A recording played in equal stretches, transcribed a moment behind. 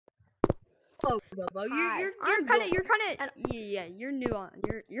Bobo. Hi, You're kind of and yeah. You're new on.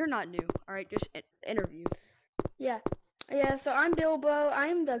 You're not new. All right, just interview. yeah, so I'm Bilbo.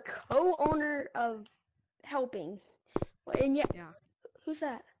 I'm the co-owner of Helping. And yeah, Yeah. who's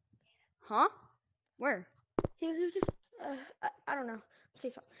that? Huh? Where? Who's just I don't know. Say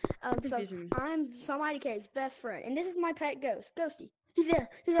something. So Confusing me. I'm Somebody K's best friend, and this is my pet ghost, Ghosty. He's there.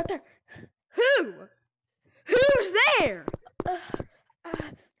 He's up there. Who? Who's there?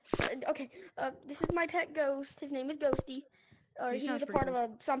 Okay. This is my pet ghost. His name is Ghosty. He He sounds was a pretty part of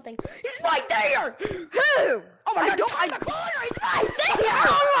cool. something. He's right there. Who? Oh my God! don't. He's right there.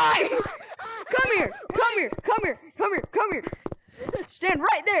 All right. Come here. Come here. Come here. Come here. Come here. Stand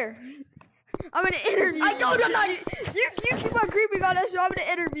right there. I'm gonna interview I told you. him not. You keep on creeping on us, so I'm gonna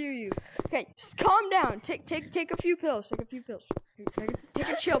interview you. Okay, just calm down. Take a few pills. Take a few pills. Take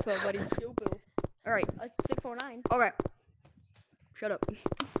a chill pill, buddy. All right. 649. Okay. Shut up.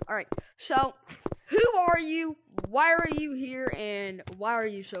 All right. So, who are you? Why are you here? And why are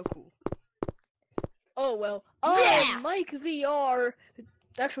you so cool? Oh, well. Yeah! Mike VR,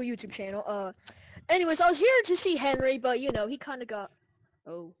 actual YouTube channel. Anyways, I was here to see Henry, but, you know, he kind of got,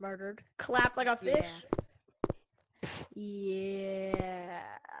 murdered. Clap like a fish. Yeah.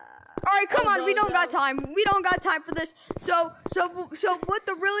 All right, come on. We don't no. got time. We don't got time for this. So what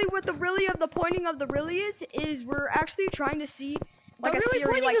the really of the pointing of the really is we're actually trying to see like a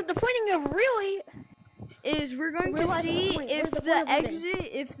theory, like The pointing of really is we're going to Realize the see point. if Where's the the point of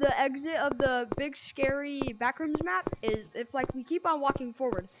it? exit of the big scary backrooms map is if like we keep on walking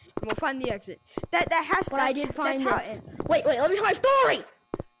forward and we'll find the exit. That has But I that's, did find that's how this. it. Wait, let me tell my story!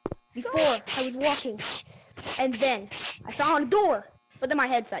 Before, I was walking, and then I saw a door, but then my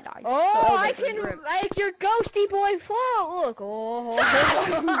headset died. Oh, I okay, can rip. make your ghosty boy float. Look. All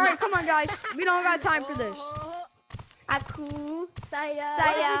right, come on, guys. We don't got time for this. Aku, saya, We do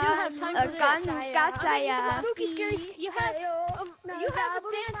have time for this. Saya. Spooky scary. You have a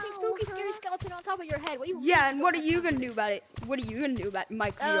dancing spooky scary skeleton on top of your head. What do you? Yeah, and what are you gonna do about it? What are you gonna do about it,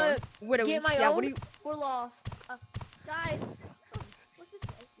 Mike VR? What are get my yeah, own? what do you We're lost. guys.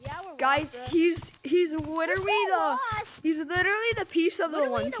 Yeah, we're guys? lost, bruh. He's literally he's literally the piece of the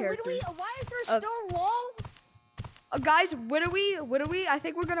one character. Why is there a Of- stone wall? Guys, what do we? I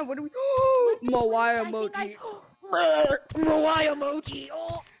think we're gonna. What do we? Moai emoji. Moai emoji.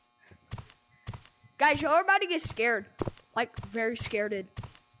 Oh. Guys, y'all are about to get scared, like very scared.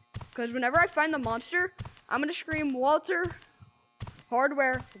 Cause whenever I find the monster, I'm gonna scream Walter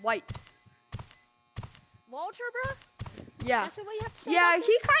Hardware White. Walter, bruh? Yeah. That's what you have to say Yeah, about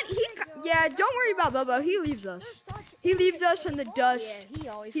this? yeah, don't worry about Bobo. He leaves us. He leaves us in the dust. Yeah, he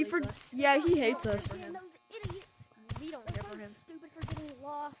always He leaves us. yeah, he hates us. Those idiots. We don't care for him. Stupid for getting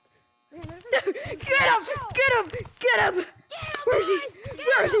lost. Get him! Get him! Get him! Where is he?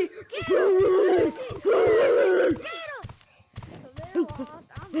 Where is he? They're lost.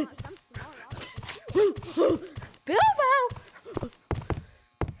 I'm smart. Bilbo!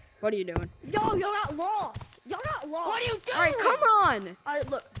 What are you doing? Yo, you're not lost. You're not lost. What are you doing? All right, come on. All right,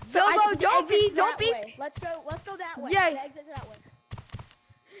 look. Bilbo, the don't exit's be- that way. Let's go that way. Yeah. The exit's that way.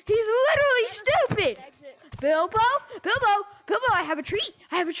 He's literally stupid. Exit. Bilbo, I have a treat.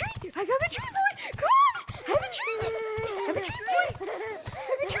 I have a treat, boy. Come on. I have a treat. I have a treat, boy. I have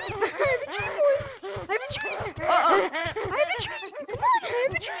a treat. I have a treat, boy. I have a treat. Uh-oh. I have a treat. Come on. I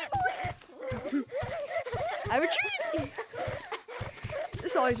have a treat, boy. I have a treat.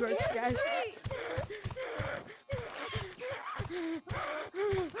 This always works, guys.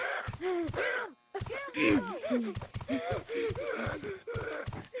 I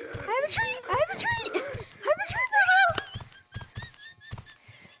have a treat. I have a treat. I have a treat,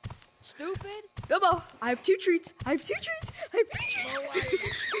 Stupid. Bilbo, I have two treats. I have two treats. I have two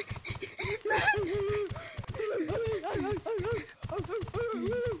treats.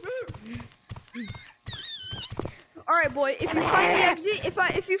 All right, boy. If you find the exit,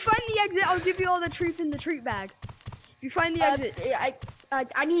 if you find the exit, I'll give you all the treats in the treat bag. If you find the exit,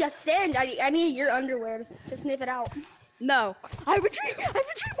 I need a sand. I need your underwear to sniff it out. no. I have a treat. I have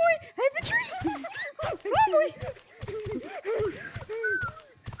a treat, boy. I have a treat. Come on, boy.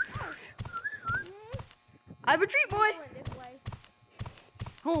 I have a treat, boy.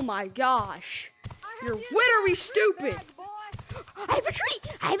 Oh my gosh. You're literally stupid. I have a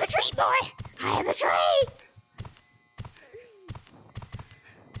treat. I have a treat, boy. I have a treat.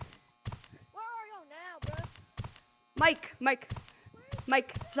 Where are you now, bro?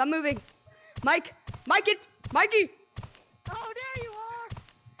 Mike, stop moving. Mikey. Oh, there you are.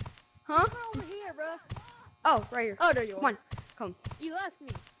 Huh? We're over here, bro. Oh, right here. Oh, there you are. Come on, come. You left me.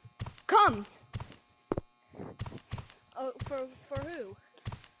 Come. Oh, for who?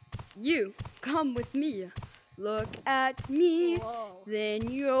 You come with me. Look at me. Whoa.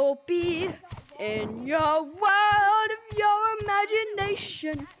 Then you'll be in your world of your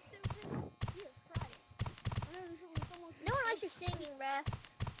imagination. No one likes your singing, bruh.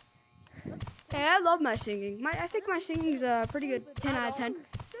 Hey, I love my singing. I think my singing's pretty good. 10 out of 10.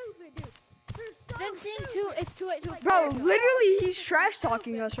 Then sing two. It's two. Bro, literally, he's trash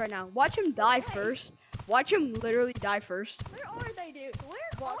talking us right now. Watch him die first. Watch him literally die first. Where are they, dude? Where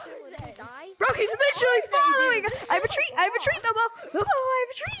are they? Die? Bro, he's literally following us. I have a treat. I have a treat, Bobo. Bobo, I have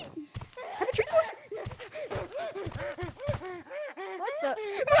a treat. I have a treat for you. What the?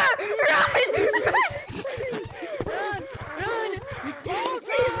 Run! Run!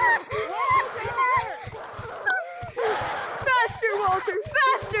 Faster, Walter!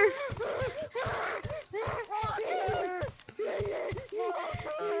 Faster!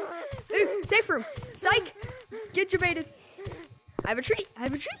 Safe room. Psych! Get you baited. I have a treat. I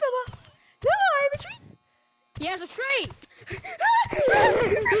have a treat, Bobo. Bobo, I have a treat. He has a treat.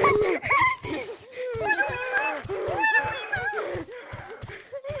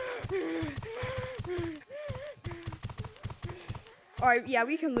 Alright, yeah,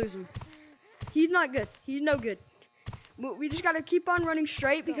 we can lose him. He's not good. He's no good. We just gotta keep on running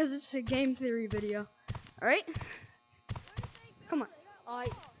straight because it's a game theory video. Alright? Come on.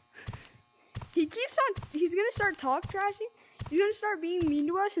 He keeps on. He's gonna start talk trashing. He's gonna start being mean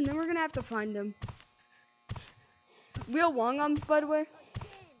to us, and then we're gonna have to find him. Will Wong by the way.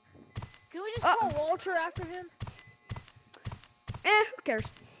 Can we just call Walter after him? Who cares?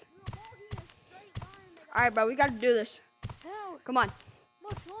 All right, bro, we gotta do this. Hell, Come on.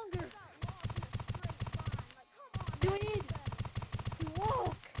 much longer. Do we need to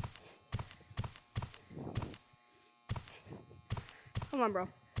walk? Come on, bro.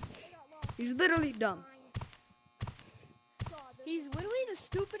 He's literally dumb. He's literally the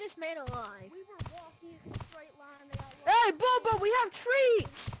stupidest man alive. We were walking in a straight line. They got lost. Hey, Bobo, we have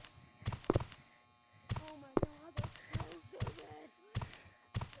treats. Oh my god, that's so stupid.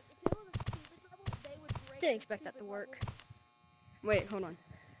 If they were the stupid level, they would break. Didn't expect that to work. Wait, hold on.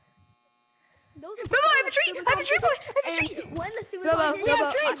 Those are Bobo, I have a treat. I have a treat, boy. I have a treat. And when the stupid Bobo, ones- We have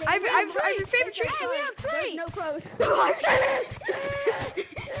Bobo, treats. I have your favorite treat. Hey, we have There's treats. no pros. Bobo, I have treat.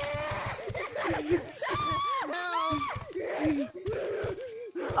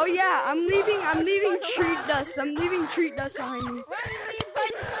 Oh yeah, I'm leaving treat dust. I'm leaving treat dust behind me. Why did we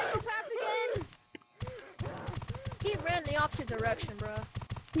invite the psychopath again? He ran the opposite direction, bro.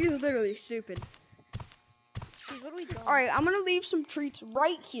 He's literally stupid. Jeez, what are we doing? All right, I'm gonna leave some treats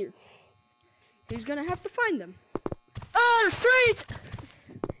right here. He's gonna have to find them. Oh, the treats!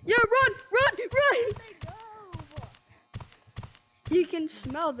 Yeah, run! He can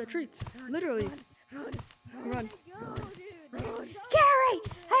smell the treats. Literally. Run. Gary,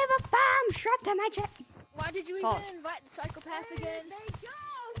 I have a bomb strapped to my chest. Why did you even Pause. invite the psychopath again?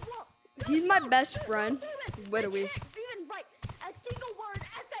 He's my best friend. What are we? They can't even write a single word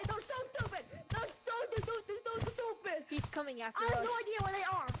essay. They're so stupid. They're so stupid. He's coming after I us. have no idea where they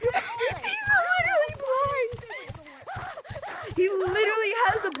are. He's literally blind. He literally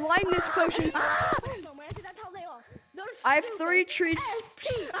has the blindness potion. That's how they are. They're I have stupid. 3 treats.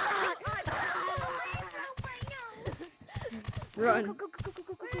 Run. Go.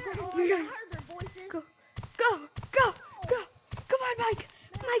 We gotta- I heard their voices. Go. Come on, Mike.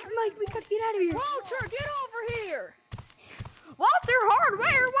 Mike, we gotta get out of here. Walter, get over here! Walter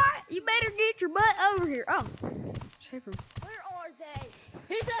Hardware, what? You better get your butt over here. Oh, safe room. Where are they?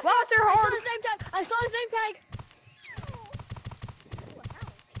 He's at Walter I saw Hard. his name tag. I saw his name tag.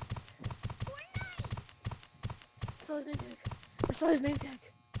 I saw his name tag.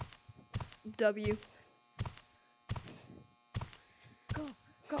 W.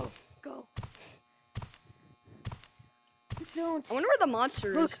 Go. Don't I wonder where the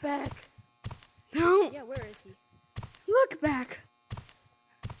monster look is. back. No, Yeah, where is he? look back.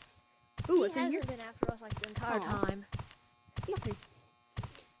 Ooh, He what's in hasn't here? been after us like the entire Aw. time. Nothing.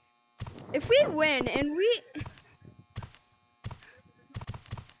 If we win and we...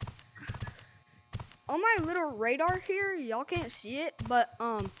 On my little radar here, y'all can't see it, but,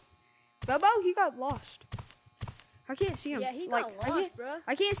 Bobo, he got lost. I can't see him. Yeah, he like, got lost, bruh.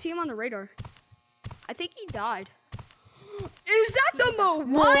 I can't see him on the radar. I think he died. Is that the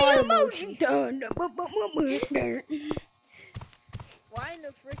Moai emoji? Dun. Why in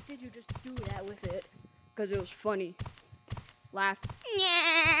the frick did you just do that with it? Because it was funny. Laugh.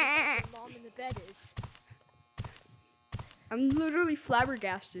 Mom in the bed is. I'm literally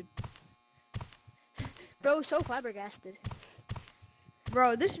flabbergasted. Bro, so flabbergasted.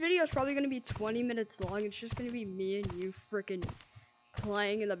 Bro, this video is probably going to be 20 minutes long. It's just going to be me and you freaking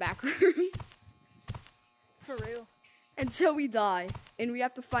playing in the back room For real. until we die, and we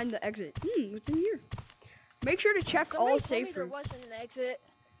have to find the exit. What's in here? Make sure to check Somebody all told me safe there rooms. wasn't an exit.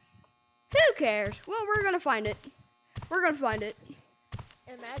 Who cares? Well, we're gonna find it. We're gonna find it.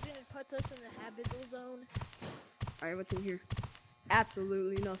 Imagine it puts us in the habitable zone. All right, what's in here?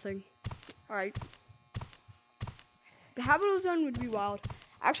 Absolutely nothing. All right. The habitable zone would be wild.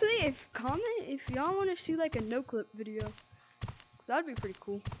 Actually, if y'all want to see like a no clip video, that'd be pretty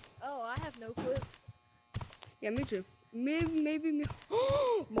cool. Oh, I have no clue. Yeah, me too. Maybe me.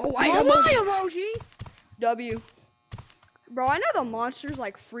 Why emoji? W. Bro, I know the monster's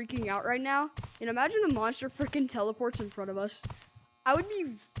like freaking out right now. And imagine the monster freaking teleports in front of us. I would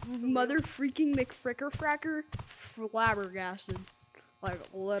be mother freaking McFrickerfracker flabbergasted. Like,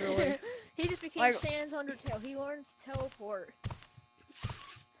 literally. He just became Like- Sans Undertale. He learned to teleport.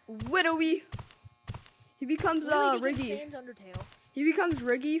 Widowy. He becomes Literally became Riggy. Sans Undertale. He becomes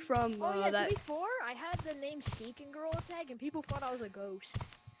Riggy from Oh yeah, that. so before I had the name Seek in Gorilla Tag, and people thought I was a ghost.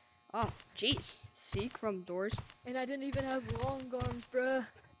 Oh, jeez. Seek from Doors. And I didn't even have long arms, bruh.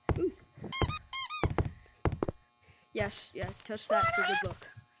 Yes, yeah, touch that for good luck.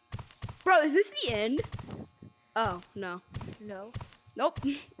 Bro, is this the end? Oh, no. No. Nope.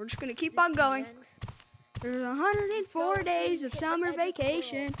 We're just gonna keep This on is going. the end. There's 104 Go days to of hit the summer edge of the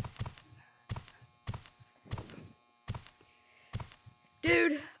vacation.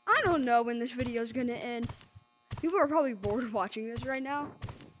 Dude, I don't know when this video is gonna end. People are probably bored watching this right now.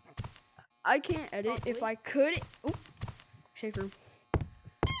 I can't edit. If Probably. I could, oh, safe room.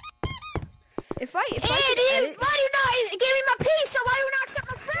 If I could edit, Why do you not give me my pizza? Why do you not accept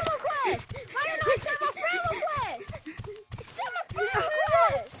my friend request? Why do you not accept my friend request? Accept my friend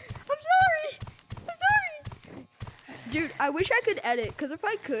request. I'm sorry. Dude, I wish I could edit, because if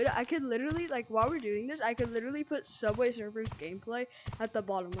I could literally, like, while we're doing this, I could literally put Subway Surfers gameplay at the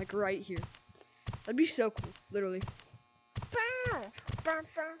bottom, like, right here. That'd be so cool, literally.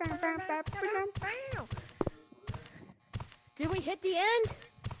 Did we hit the end?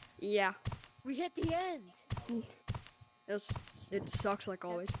 Yeah, We hit the end. it sucks like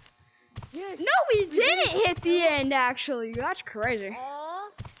always. Yes. No, we didn't hit the end, actually. That's crazy. Aw,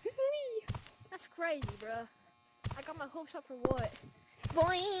 that's crazy, bruh. I got my hopes up for what?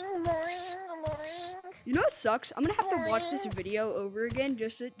 Boing, boing, boing. You know what sucks? I'm gonna have to watch this video over again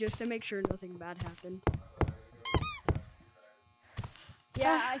just to make sure nothing bad happened.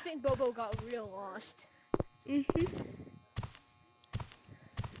 Yeah, I think Bobo got real lost.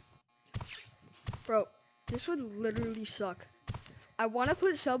 Bro, this would literally suck. I want to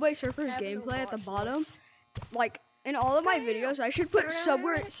put Subway Surfers Having to gameplay at the watch bottom. this. Like, in all of my videos, I should put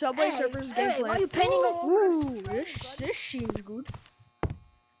Subway Surfers hey, gameplay. why are you painting all over Ooh, the this screen, this seems good.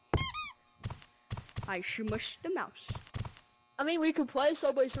 I smush the mouse. I mean, we could play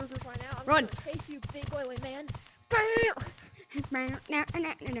Subway Surfers right now. I'm Run. gonna chase you, big oily man.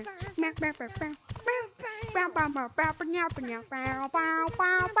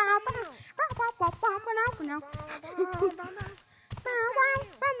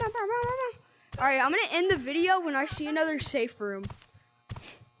 Alright, I'm gonna end the video when I see another safe room.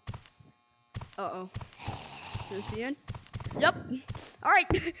 Uh-oh. Is this the end? Yep. Alright,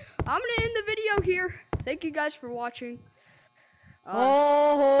 I'm gonna end the video here. Thank you guys for watching.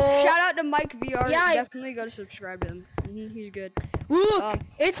 Shout out to Mike VR. Yeah, Definitely go to subscribe to him. He's good. Look,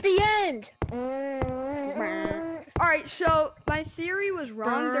 it's the end. Alright, so my theory was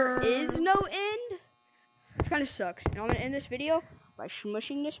wrong. There is no end. Which kind of sucks. And I'm gonna end this video by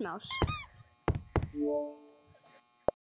smushing this mouse.